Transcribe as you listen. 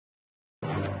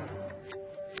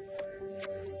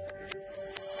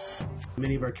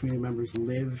Many of our community members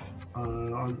live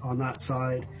on that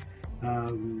side.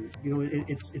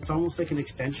 It's almost like an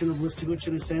extension of Listuguj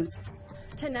in a sense.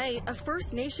 Tonight, a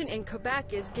First Nation in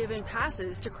Quebec is given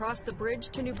passes to cross the bridge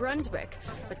to New Brunswick,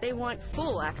 but they want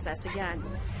full access again.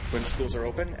 When schools are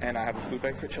open, and I have a food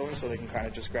bank for children so they can kind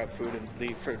of just grab food and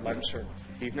leave for lunch or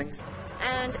evenings.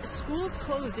 And schools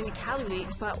closed in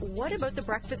Iqaluit, but what about the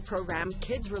breakfast program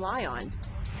kids rely on?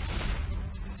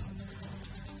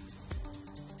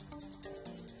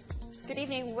 Good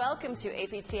evening. Welcome to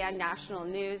APTN National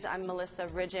News. I'm Melissa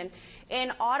Ridgen.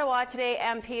 In Ottawa today,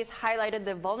 MPs highlighted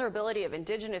the vulnerability of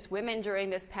Indigenous women during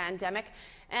this pandemic,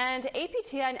 and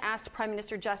APTN asked Prime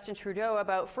Minister Justin Trudeau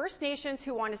about First Nations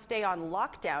who want to stay on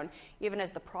lockdown even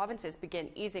as the provinces begin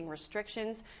easing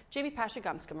restrictions. Jamie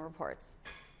Pashagumskum reports.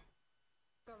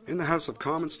 In the House of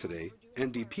Commons today,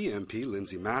 NDP MP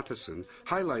Lindsay Matheson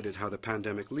highlighted how the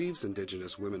pandemic leaves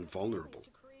Indigenous women vulnerable,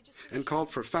 and called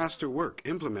for faster work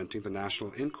implementing the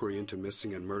national inquiry into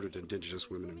missing and murdered Indigenous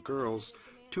women and girls.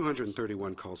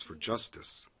 231 calls for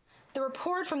justice. The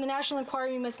report from the National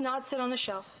Inquiry must not sit on the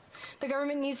shelf. The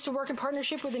government needs to work in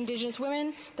partnership with Indigenous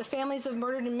women, the families of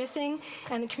murdered and missing,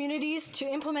 and the communities to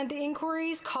implement the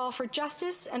inquiries, call for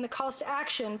justice, and the calls to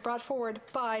action brought forward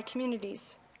by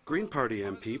communities. Green Party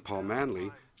MP Paul Manley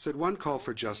said one call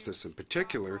for justice in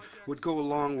particular would go a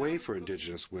long way for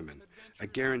Indigenous women, a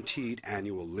guaranteed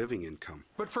annual living income.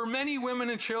 But for many women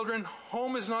and children,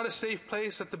 home is not a safe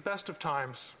place at the best of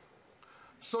times.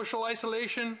 Social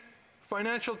isolation,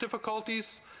 financial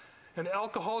difficulties, and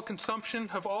alcohol consumption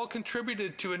have all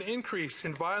contributed to an increase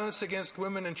in violence against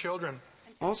women and children.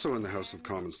 Also in the House of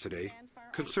Commons today,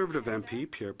 Conservative MP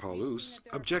Pierre Paulus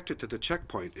objected to the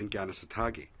checkpoint in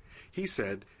Kanesatake. He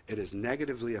said it is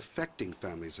negatively affecting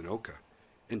families in Oka.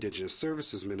 Indigenous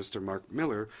Services Minister Mark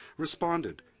Miller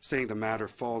responded, saying the matter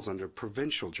falls under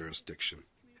provincial jurisdiction.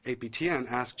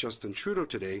 APTN asked Justin Trudeau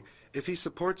today if he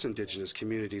supports Indigenous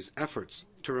communities' efforts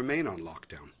to remain on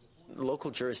lockdown.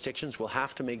 Local jurisdictions will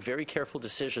have to make very careful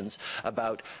decisions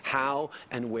about how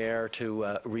and where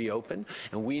to reopen,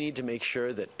 and we need to make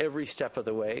sure that every step of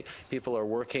the way people are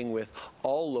working with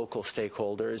all local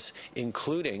stakeholders,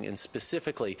 including and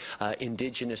specifically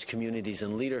Indigenous communities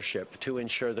and leadership, to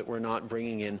ensure that we're not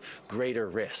bringing in greater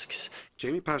risks.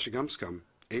 Jamie Pashagumskum,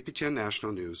 APTN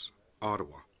National News,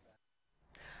 Ottawa.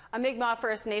 A Mi'kmaq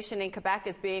First Nation in Quebec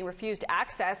is being refused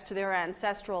access to their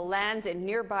ancestral lands in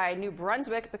nearby New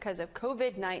Brunswick because of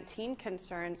COVID-19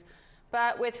 concerns.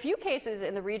 But with few cases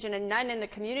in the region and none in the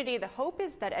community, the hope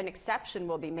is that an exception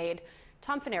will be made.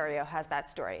 Tom Fenario has that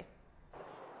story.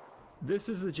 This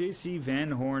is the J.C.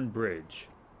 Van Horn Bridge.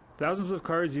 Thousands of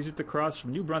cars use it to cross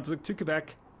from New Brunswick to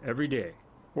Quebec every day,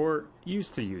 or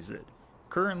used to use it.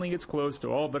 Currently, it's closed to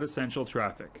all but essential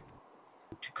traffic.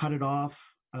 To cut it off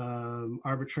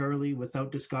arbitrarily without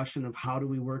discussion of how do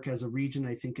we work as a region,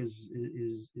 I think is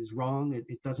wrong.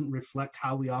 It doesn't reflect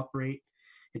how we operate.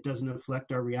 It doesn't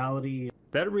reflect our reality.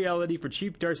 That reality for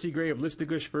Chief Darcy Gray of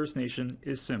Listuguj First Nation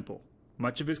is simple.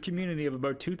 Much of his community of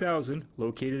about 2,000,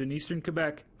 located in eastern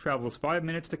Quebec, travels 5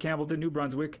 minutes to Campbellton, New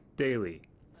Brunswick, daily.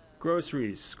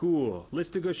 Groceries, school,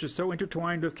 Listuguj is so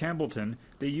intertwined with Campbellton,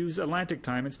 they use Atlantic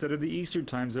time instead of the Eastern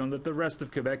time zone that the rest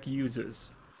of Quebec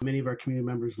uses. Many of our community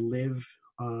members live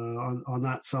on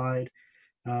that side.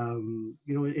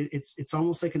 It's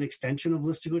almost like an extension of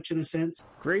Listuguj in a sense.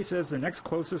 Gray says the next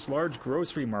closest large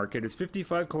grocery market is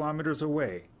 55 kilometers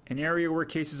away, an area where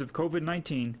cases of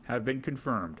COVID-19 have been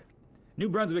confirmed. New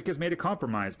Brunswick has made a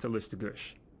compromise to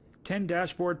Listuguj. 10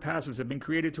 dashboard passes have been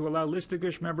created to allow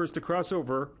Listuguj members to cross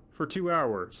over for 2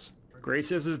 hours. Gray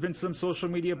says there's been some social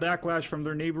media backlash from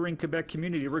their neighboring Quebec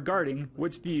community regarding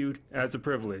what's viewed as a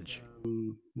privilege.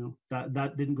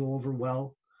 That didn't go over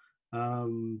well.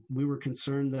 We were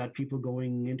concerned that people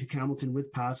going into Campbellton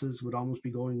with passes would almost be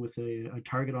going with a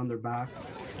target on their back.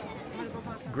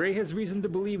 Gray has reason to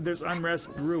believe there's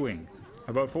unrest brewing.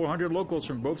 About 400 locals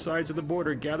from both sides of the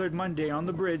border gathered Monday on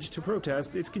the bridge to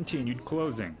protest its continued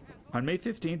closing. On May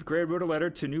 15th, Gray wrote a letter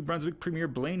to New Brunswick Premier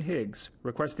Blaine Higgs,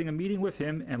 requesting a meeting with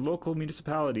him and local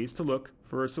municipalities to look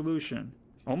for a solution.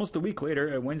 Almost a week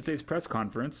later, at Wednesday's press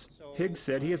conference, Higgs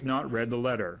said he has not read the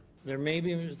letter. There may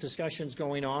be discussions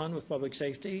going on with public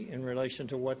safety in relation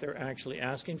to what they're actually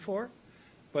asking for,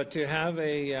 but to have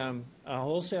a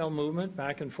wholesale movement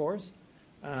back and forth,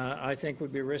 I think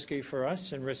would be risky for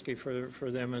us and risky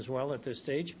for them as well at this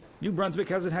stage. New Brunswick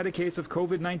hasn't had a case of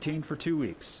COVID-19 for 2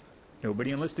 weeks.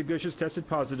 Nobody in Listuguj has tested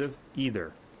positive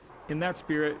either. In that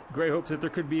spirit, Gray hopes that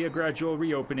there could be a gradual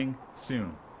reopening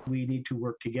soon. We need to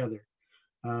work together.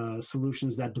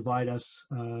 Solutions that divide us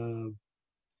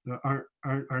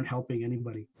aren't helping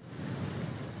anybody.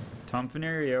 Tom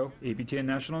Fenario, APTN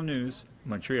National News,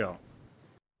 Montreal.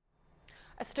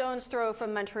 A stone's throw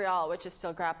from Montreal, which is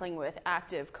still grappling with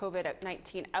active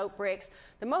COVID-19 outbreaks,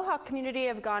 the Mohawk community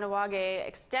of Kahnawake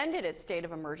extended its state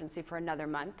of emergency for another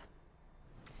month.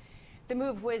 The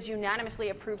move was unanimously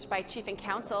approved by Chief and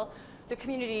Council. The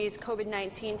community's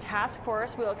COVID-19 task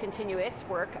force will continue its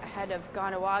work ahead of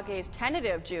Kahnawake's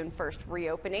tentative June 1st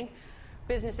reopening.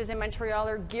 Businesses in Montreal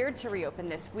are geared to reopen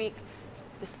this week.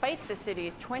 Despite the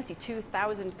city's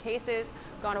 22,000 cases,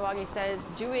 Kahnawake says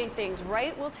doing things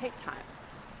right will take time.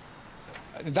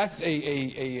 That's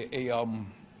a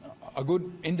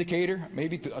good indicator,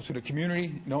 maybe to the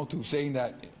community, to saying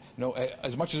that,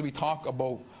 as much as we talk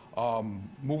about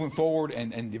moving forward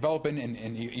and developing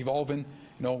and evolving,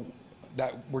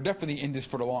 that we're definitely in this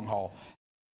for the long haul.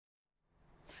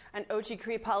 An Ochi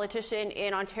Cree politician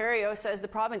in Ontario says the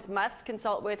province must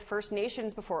consult with First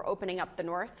Nations before opening up the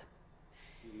north.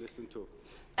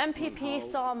 MPP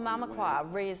Saul Mamakwa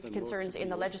raised concerns in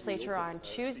the legislature on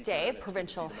Tuesday.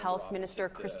 Provincial Health Minister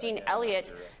Christine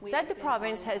Elliott said the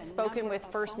province has spoken with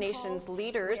First Nations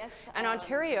leaders and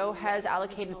Ontario has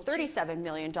allocated $37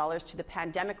 million to the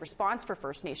pandemic response for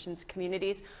First Nations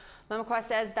communities. Mamakwa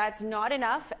says that's not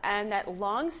enough and that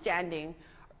long-standing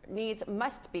needs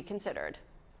must be considered.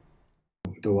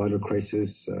 The water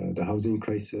crisis, the housing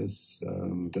crisis,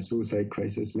 the suicide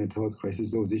crisis, mental health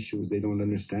crisis, those issues, they don't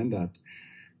understand that.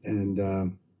 And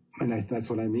that's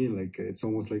what I mean. Like, it's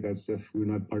almost like as if we're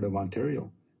not part of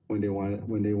Ontario when they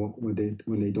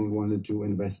don't want to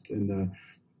invest in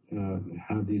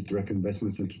have these direct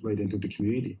investments right into the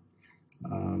community.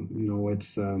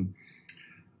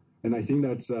 And I think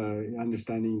that's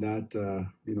understanding that,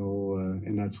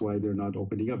 and that's why they're not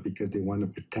opening up, because they want to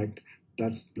protect.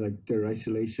 That's like their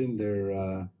isolation,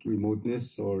 their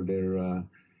remoteness, or their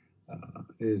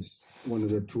is one of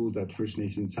the tools that First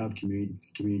Nations have,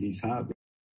 communities have.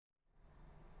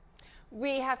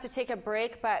 We have to take a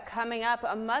break, but coming up,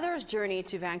 a mother's journey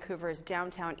to Vancouver's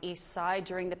downtown east side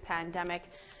during the pandemic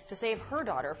to save her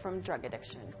daughter from drug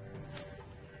addiction.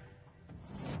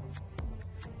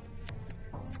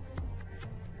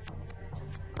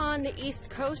 On the east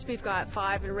coast, we've got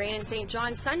 5 in rain in St.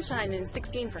 John, sunshine and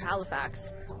 16 for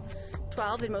Halifax.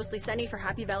 12 and mostly sunny for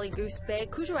Happy Valley, Goose Bay,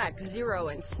 Kuujjuaq 0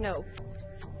 and snow.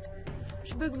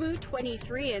 Chibougamau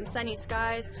 23 and sunny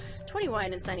skies,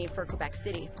 21 and sunny for Quebec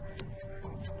City.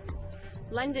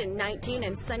 London 19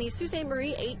 and sunny, Sault Ste.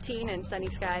 Marie 18 and sunny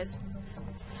skies.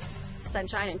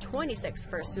 Sunshine and 26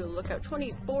 for Sioux Lookout,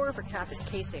 24 for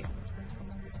Kapuskasing.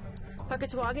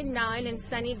 Puckatawagan 9 and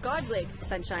sunny, God's Lake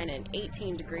sunshine and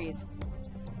 18 degrees.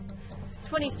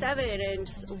 27 and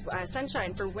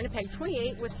sunshine for Winnipeg,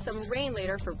 28 with some rain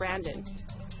later for Brandon.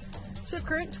 Swift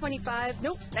Current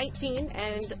 19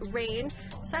 and rain.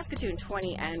 Saskatoon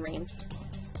 20 and rain.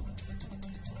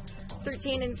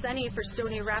 13 and sunny for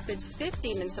Stony Rapids,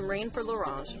 15 and some rain for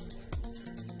L'Orange.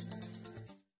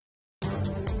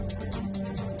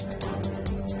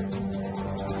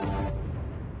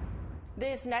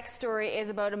 This next story is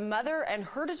about a mother and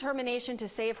her determination to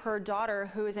save her daughter,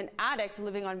 who is an addict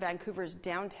living on Vancouver's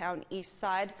downtown east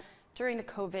side during the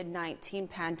COVID-19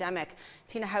 pandemic.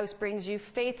 Tina House brings you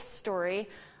Faith's story.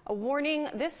 A warning,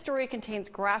 this story contains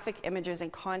graphic images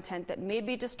and content that may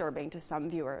be disturbing to some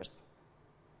viewers.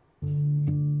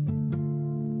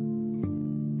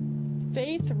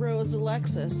 Faith Rose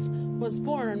Alexis was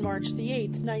born on March the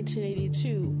 8th,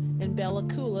 1982 in Bella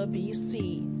Coola,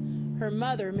 BC. Her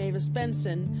mother, Mavis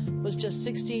Benson, was just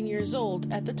 16 years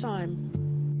old at the time.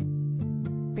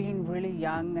 Being really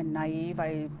young and naive,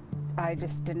 I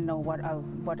just didn't know what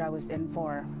I was in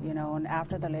for, and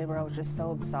after the labor I was just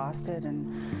so exhausted,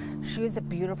 and she was a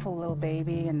beautiful little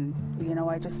baby, and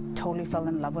I just totally fell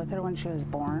in love with her when she was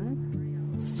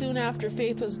born. Soon after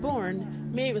Faith was born,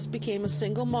 Mavis became a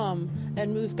single mom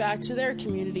and moved back to their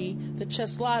community, the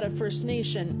Cheslada First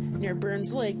Nation, near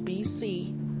Burns Lake,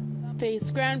 BC.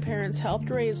 Faith's grandparents helped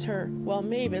raise her while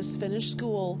Mavis finished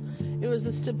school. It was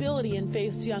the stability in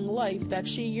Faith's young life that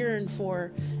she yearned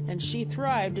for, and she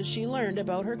thrived as she learned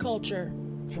about her culture.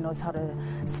 She knows how to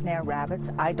snare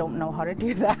rabbits. I don't know how to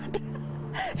do that.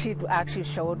 She actually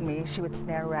showed me. She would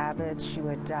snare rabbits. She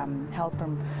would help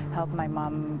my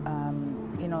mom,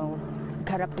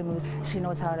 cut up the moose. She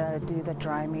knows how to do the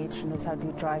dry meat. She knows how to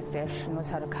do dry fish. She knows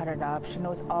how to cut it up. She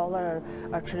knows all our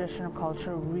traditional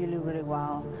culture really, really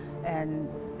well. And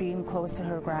being close to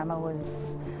her grandma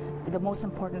was the most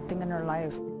important thing in her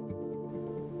life.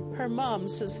 Her mom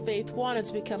says Faith wanted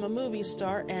to become a movie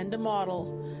star and a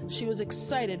model. She was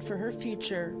excited for her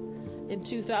future. In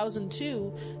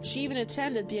 2002, she even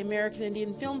attended the American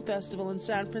Indian Film Festival in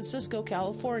San Francisco,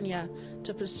 California,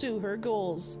 to pursue her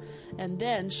goals. And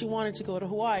then she wanted to go to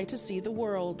Hawaii to see the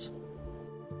world.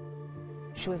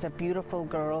 She was a beautiful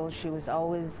girl. She was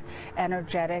always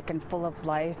energetic and full of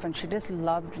life, and she just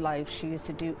loved life. She used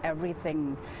to do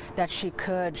everything that she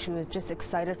could. She was just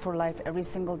excited for life every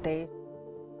single day.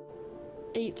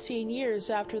 18 years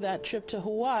after that trip to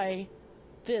Hawaii,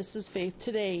 this is Faith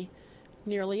today,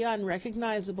 nearly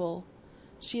unrecognizable.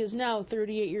 She is now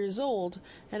 38 years old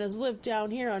and has lived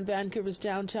down here on Vancouver's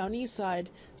downtown east side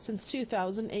since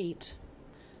 2008.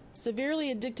 Severely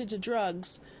addicted to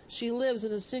drugs, she lives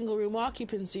in a single-room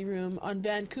occupancy room on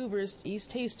Vancouver's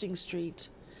East Hastings Street.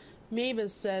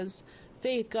 Mavis says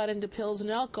Faith got into pills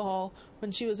and alcohol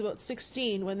when she was about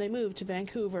 16 when they moved to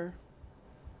Vancouver.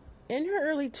 In her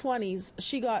early 20s,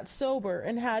 she got sober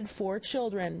and had 4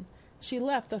 children. She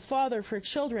left the father for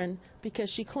children because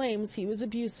she claims he was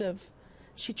abusive.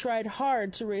 She tried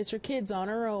hard to raise her kids on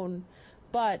her own,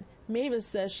 but Mavis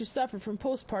says she suffered from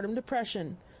postpartum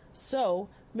depression. So,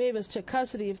 Mavis took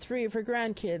custody of 3 of her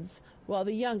grandkids, while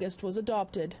the youngest was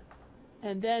adopted.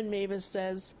 And then, Mavis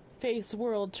says, Faith's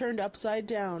world turned upside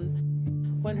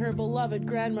down when her beloved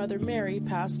grandmother Mary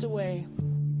passed away.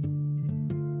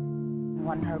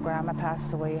 When her grandma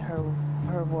passed away, her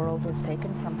world was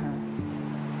taken from her.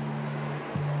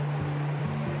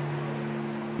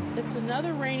 It's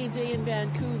another rainy day in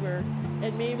Vancouver,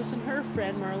 and Mavis and her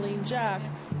friend Marlene Jack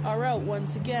are out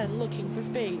once again looking for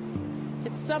Faith.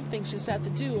 It's something she's had to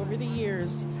do over the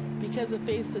years. Because of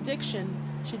Faith's addiction,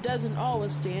 she doesn't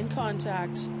always stay in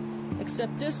contact.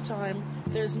 Except this time,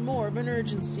 there's more of an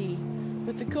urgency.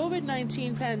 With the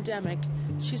COVID-19 pandemic,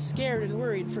 she's scared and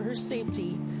worried for her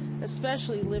safety,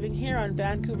 especially living here on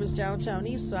Vancouver's downtown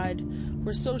east side,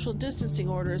 where social distancing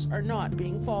orders are not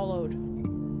being followed.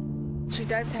 She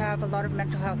does have a lot of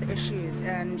mental health issues,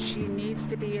 and she needs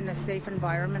to be in a safe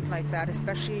environment like that,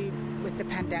 especially with the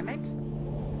pandemic.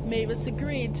 Mavis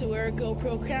agreed to wear a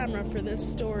GoPro camera for this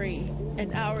story,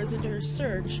 and hours into her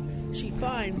search, she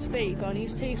finds Faith on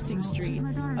East Hastings Street,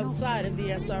 outside of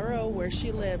the SRO where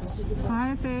she lives.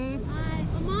 Hi, Faith. Hi.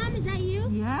 Oh, Mom, is that you?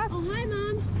 Yes. Oh, hi,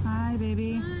 Mom. Hi,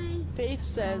 baby. Hi. Faith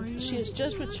says she has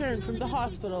just returned from the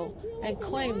hospital and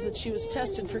claims that she was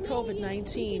tested for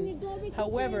COVID-19.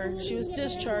 However, she was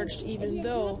discharged even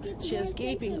though she has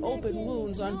gaping open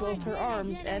wounds on both her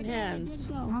arms and hands.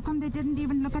 How come they didn't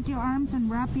even look at your arms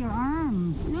and wrap your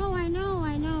arms? No, I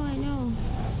know.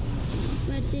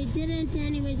 But they didn't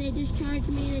anyway. They discharged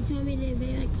me. They told me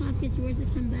they cough gets worse to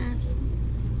come back.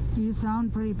 You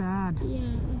sound pretty bad. Yeah.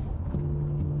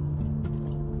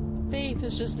 Faith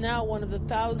is just now one of the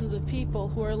thousands of people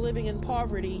who are living in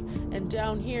poverty, and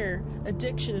down here,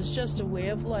 addiction is just a way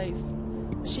of life.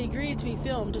 She agreed to be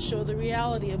filmed to show the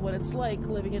reality of what it's like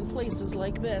living in places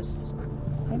like this.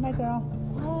 Hey, my girl.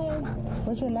 Hi.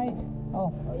 Where's your light?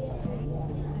 Oh.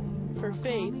 For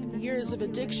Faith, years of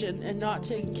addiction and not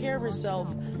taking care of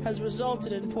herself has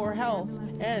resulted in poor health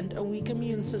and a weak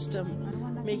immune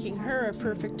system, making her a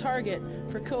perfect target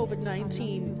for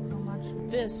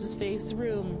COVID-19. This is Faith's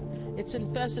room. It's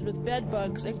infested with bed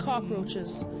bugs and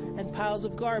cockroaches and piles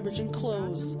of garbage and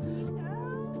clothes.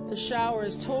 The shower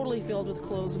is totally filled with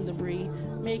clothes and debris,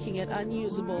 making it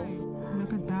unusable.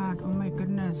 Look at that. Oh my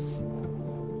goodness.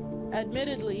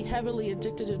 Admittedly heavily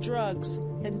addicted to drugs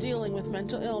and dealing with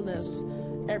mental illness,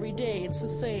 every day it's the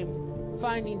same,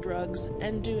 finding drugs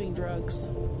and doing drugs.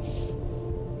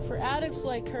 For addicts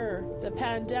like her, the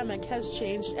pandemic has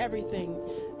changed everything,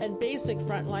 and basic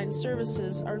frontline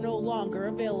services are no longer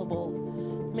available.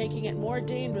 Making it more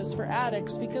dangerous for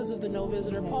addicts because of the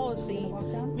no-visitor policy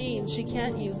means she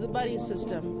can't use the buddy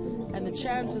system, and the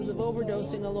chances of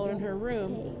overdosing alone in her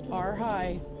room are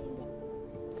high.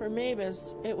 For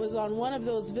Mavis, it was on one of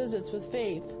those visits with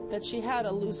Faith that she had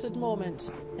a lucid moment,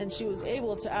 and she was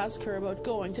able to ask her about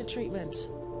going to treatment.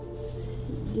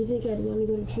 Do you think I'd want to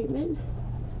go to treatment?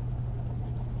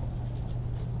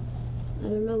 I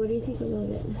don't know. What do you think about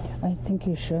it? I think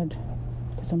you should,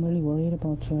 because I'm really worried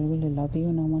about you. I really love you,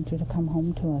 and I want you to come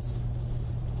home to us.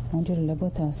 I want you to live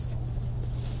with us.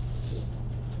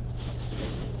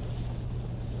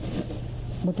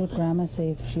 What would Grandma say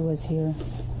if she was here?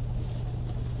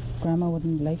 Grandma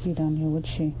wouldn't like you down here, would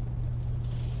she?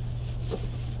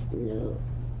 No.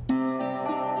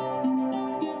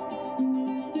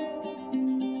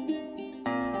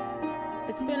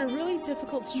 It's been a really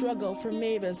difficult struggle for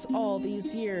Mavis all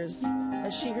these years,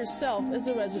 as she herself is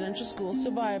a residential school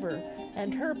survivor,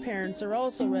 and her parents are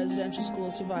also residential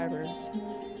school survivors.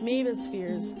 Mavis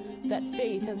fears that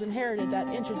Faith has inherited that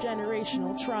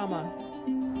intergenerational trauma.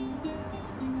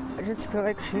 I just feel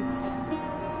like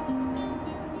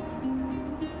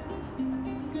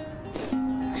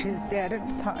she's dead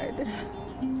inside.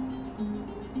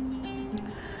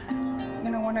 You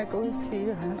know, when I go see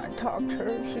her and I talk to her,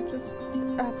 she's just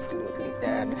absolutely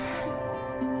dead.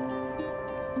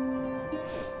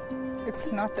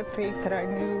 It's not the faith that I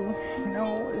knew, you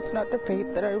know, it's not the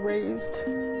faith that I raised.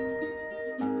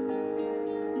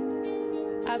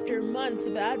 After months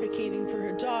of advocating for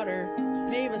her daughter,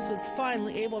 Mavis was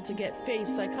finally able to get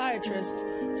Faith's psychiatrist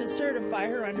to certify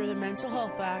her under the Mental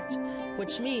Health Act,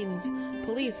 which means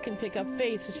police can pick up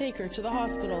Faith to take her to the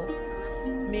hospital.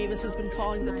 Mavis has been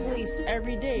calling the police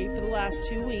every day for the last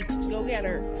 2 weeks to go get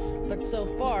her, but so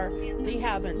far they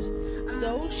haven't.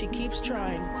 So she keeps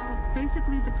trying. Well,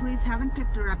 basically the police haven't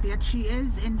picked her up yet. She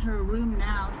is in her room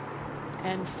now.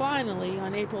 And finally,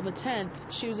 on April the 10th,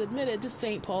 she was admitted to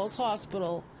St. Paul's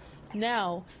Hospital.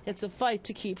 Now it's a fight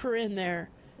to keep her in there,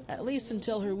 at least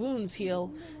until her wounds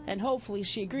heal, and hopefully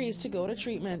she agrees to go to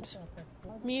treatment.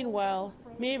 Meanwhile,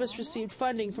 Mavis received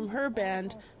funding from her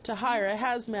band to hire a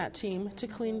hazmat team to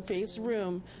clean Faith's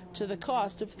room to the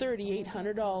cost of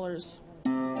 $3,800.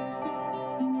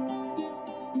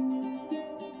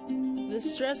 The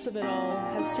stress of it all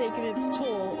has taken its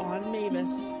toll on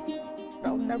Mavis.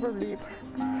 I'll never leave her.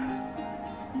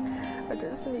 I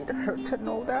just need her to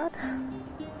know that.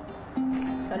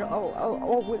 And I'll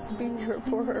always be here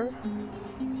for her.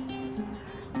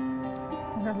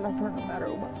 And I love her no matter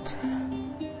what.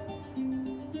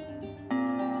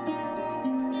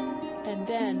 And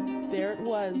then, there it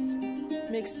was,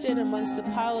 mixed in amongst a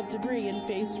pile of debris in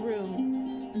Faith's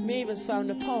room. Mavis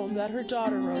found a poem that her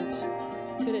daughter wrote.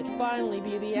 Could it finally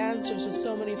be the answers to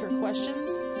so many of her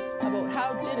questions about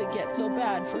how did it get so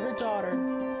bad for her daughter?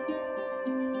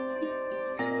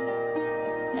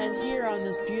 And here on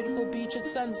this beautiful beach at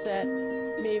sunset,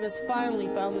 Mavis finally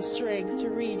found the strength to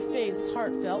read Faith's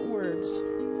heartfelt words.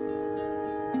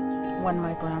 When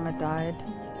my grandma died,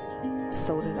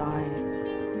 so did I.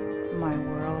 My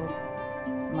world,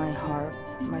 my heart,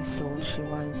 my soul she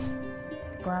was.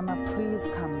 Grandma, please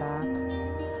come back.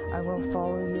 I will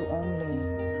follow you only.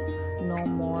 No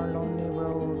more lonely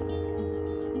road.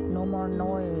 No more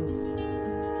noise.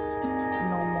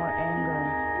 No more anger.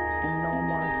 And no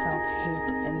more self-hate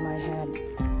in my head.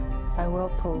 I will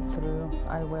pull through.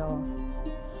 I will.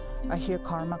 I hear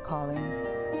karma calling.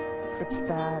 It's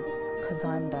bad, 'cause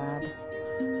I'm bad.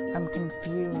 I'm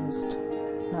confused.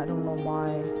 And I don't know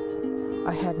why.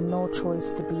 I had no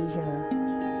choice to be here.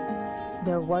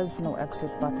 There was no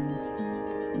exit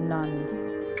button. None.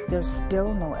 There's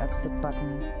still no exit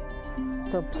button.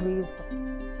 So please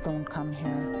don't come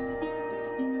here.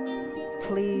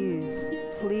 Please,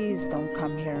 please don't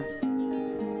come here.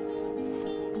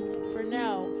 For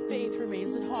now, Faith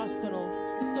remains in hospital,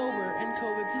 sober and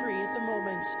COVID-free at the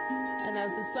moment. And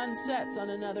as the sun sets on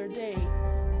another day,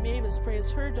 Mavis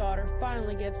prays her daughter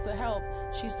finally gets the help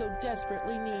she so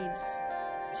desperately needs.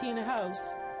 Tina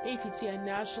House, APTN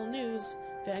National News,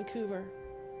 Vancouver.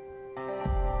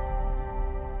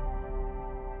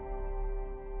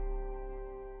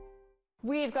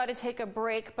 We've got to take a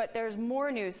break, but there's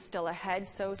more news still ahead,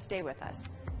 so stay with us.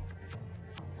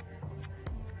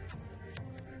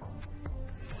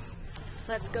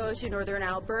 Let's go to northern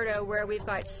Alberta, where we've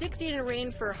got 16 in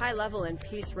rain for High Level and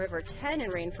Peace River, 10 in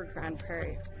rain for Grand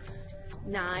Prairie,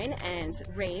 9 and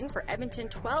rain for Edmonton,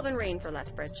 12 in rain for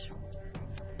Lethbridge,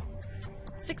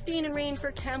 16 in rain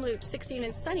for Kamloops, 16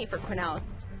 and sunny for Quesnel.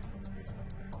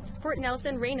 Port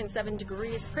Nelson, rain and 7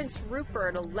 degrees. Prince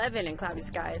Rupert, 11 and cloudy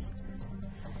skies.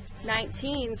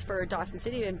 19s for Dawson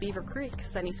City and Beaver Creek,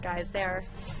 sunny skies there.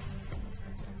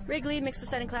 Wrigley, mix of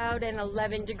sun and cloud, and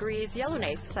 11 degrees.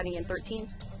 Yellowknife, sunny and 13.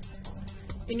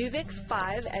 Inuvik,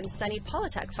 5 and sunny.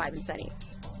 Paulatuk, 5 and sunny.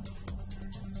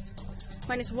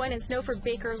 -1 and snow for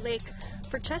Baker Lake.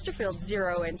 For Chesterfield,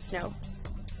 0 and snow.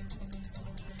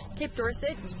 Cape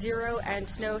Dorset, 0 and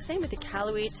snow. Same with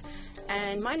Iqaluit.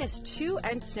 And -2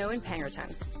 and snow in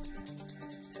Pangerton.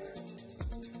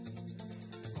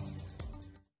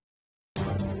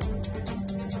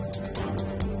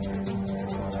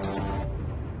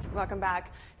 Welcome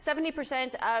back.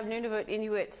 70% of Nunavut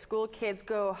Inuit school kids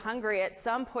go hungry at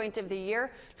some point of the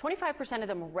year, 25% of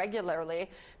them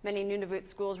regularly. Many Nunavut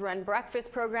schools run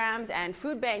breakfast programs and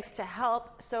food banks to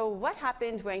help. So what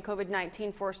happened when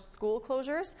COVID-19 forced school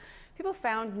closures? People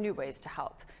found new ways to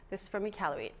help. This is from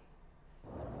Iqaluit.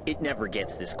 It never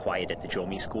gets this quiet at the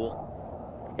Jomi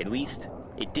school. At least,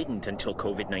 it didn't until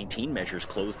COVID-19 measures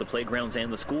closed the playgrounds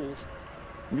and the schools.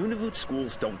 Nunavut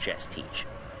schools don't just teach.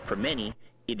 For many,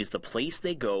 It is the place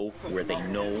they go where they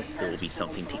know there will be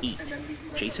something to eat.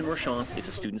 Jason Rochon is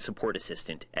a student support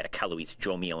assistant at Iqaluit's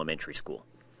Jomi Elementary School.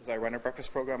 I run a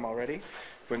breakfast program already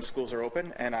when schools are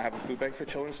open, and I have a food bank for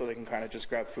children so they can kind of just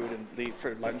grab food and leave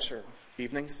for lunch or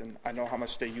evenings, and I know how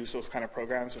much they use those kind of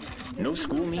programs. No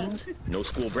school means no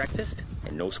school breakfast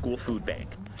and no school food bank.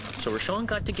 So Rochon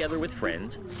got together with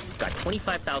friends, got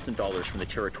 $25,000 from the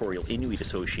Territorial Inuit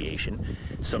Association,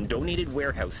 some donated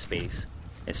warehouse space,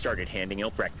 and started handing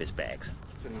out breakfast bags.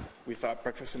 And we thought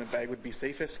breakfast in a bag would be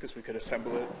safest because we could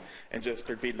assemble it and just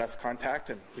there'd be less contact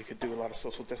and we could do a lot of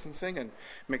social distancing and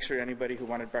make sure anybody who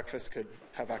wanted breakfast could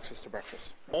have access to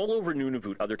breakfast. All over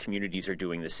Nunavut, other communities are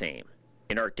doing the same.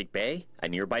 In Arctic Bay, a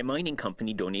nearby mining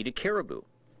company donated caribou.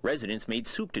 Residents made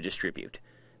soup to distribute.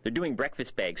 They're doing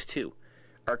breakfast bags too.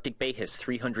 Arctic Bay has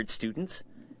 300 students.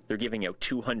 They're giving out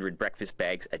 200 breakfast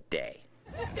bags a day.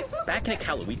 Back in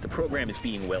Iqaluit, the program is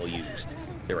being well used.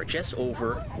 There are just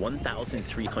over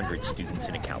 1,300 students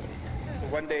in Iqaluit.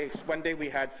 One day we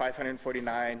had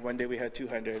 549, one day we had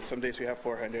 200, some days we have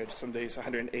 400, some days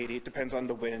 180. It depends on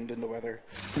the wind and the weather.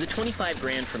 The 25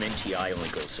 grand from NTI only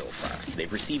goes so far.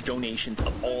 They've received donations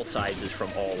of all sizes from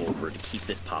all over to keep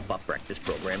this pop-up breakfast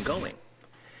program going.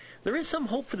 There is some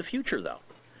hope for the future, though.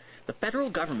 The federal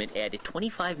government added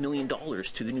 $25 million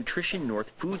to the Nutrition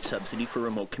North food subsidy for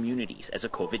remote communities as a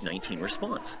COVID-19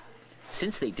 response.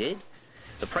 Since they did,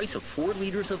 the price of 4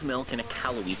 liters of milk in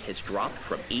Iqaluit has dropped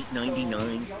from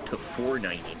 $8.99 to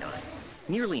 $4.99,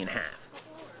 nearly in half.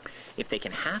 If they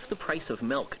can halve the price of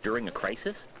milk during a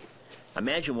crisis,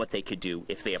 imagine what they could do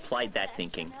if they applied that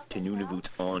thinking to Nunavut's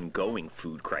ongoing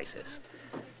food crisis.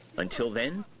 Until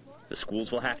then, the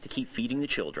schools will have to keep feeding the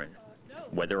children,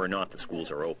 whether or not the schools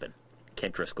are open.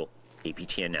 Kent Driscoll,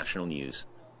 APTN National News,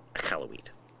 Iqaluit.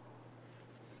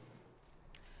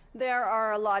 There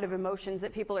are a lot of emotions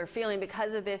that people are feeling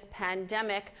because of this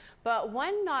pandemic, but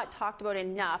one not talked about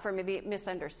enough, or maybe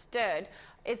misunderstood,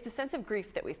 is the sense of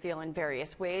grief that we feel in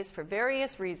various ways for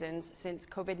various reasons since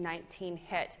COVID-19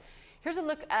 hit. Here's a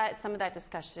look at some of that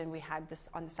discussion we had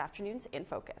on this afternoon's In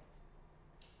Focus.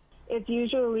 It's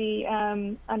usually,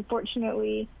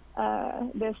 unfortunately,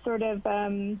 this sort of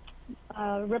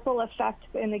ripple effect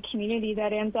in the community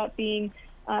that ends up being,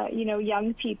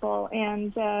 young people,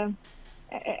 and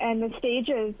the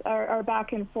stages are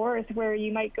back and forth where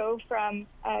you might go from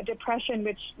depression,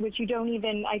 which you don't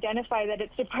even identify that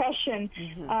it's depression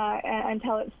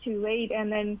until it's too late,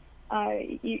 and then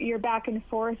you're back and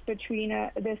forth between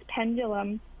this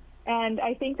pendulum. And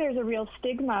I think there's a real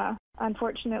stigma,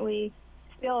 unfortunately,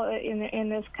 still in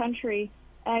this country.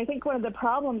 And I think one of the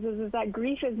problems is that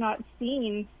grief is not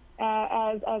seen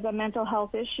as a mental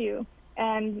health issue,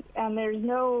 and there's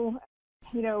no,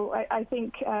 I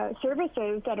think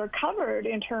services that are covered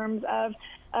in terms of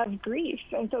grief,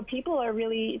 and so people are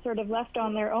really sort of left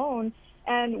on their own.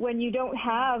 And when you don't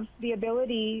have the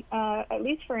ability, at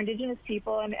least for Indigenous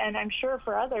people, and I'm sure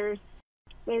for others,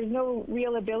 there's no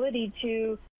real ability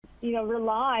to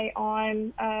rely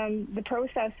on the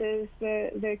processes,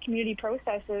 the community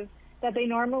processes that they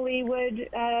normally would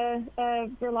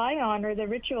rely on, or the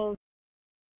rituals.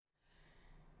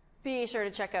 Be sure to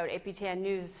check out APTN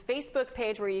News' Facebook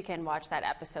page where you can watch that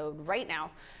episode right now.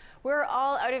 We're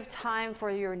all out of time for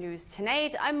your news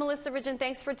tonight. I'm Melissa Ridgen.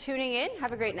 Thanks for tuning in.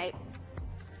 Have a great night.